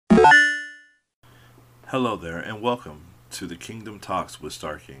Hello there, and welcome to the Kingdom Talks with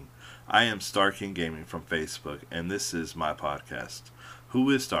Star King. I am Star King Gaming from Facebook, and this is my podcast. Who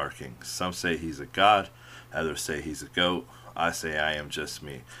is Star King? Some say he's a god, others say he's a goat. I say I am just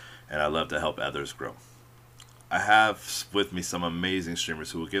me, and I love to help others grow. I have with me some amazing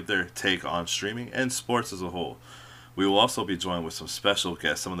streamers who will give their take on streaming and sports as a whole. We will also be joined with some special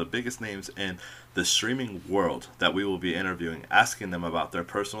guests, some of the biggest names in the streaming world that we will be interviewing, asking them about their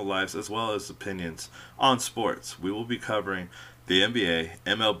personal lives as well as opinions on sports. We will be covering the NBA,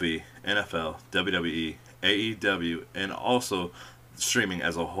 MLB, NFL, WWE, AEW, and also streaming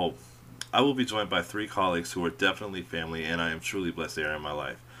as a whole. I will be joined by three colleagues who are definitely family, and I am truly blessed they are in my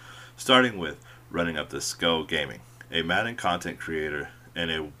life. Starting with running up the Skull Gaming, a Madden content creator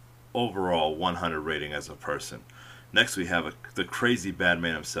and a overall 100 rating as a person. Next, we have the crazy bad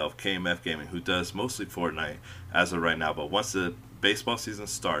man himself, KMF Gaming, who does mostly Fortnite as of right now. But once the baseball season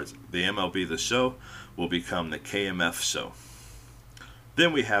starts, the MLB The Show will become the KMF Show.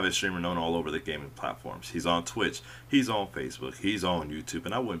 Then we have a streamer known all over the gaming platforms. He's on Twitch, he's on Facebook, he's on YouTube,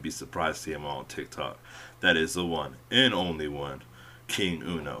 and I wouldn't be surprised to see him on TikTok. That is the one and only one, King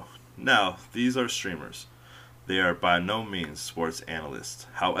Uno. Now, these are streamers. They are by no means sports analysts.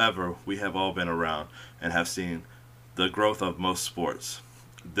 However, we have all been around and have seen the growth of most sports.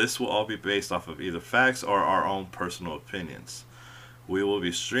 This will all be based off of either facts or our own personal opinions. We will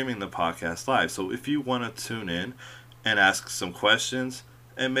be streaming the podcast live, so if you want to tune in and ask some questions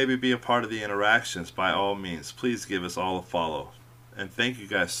and maybe be a part of the interactions, by all means, please give us all a follow. And thank you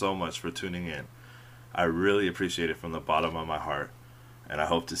guys so much for tuning in. I really appreciate it from the bottom of my heart, and I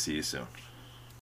hope to see you soon.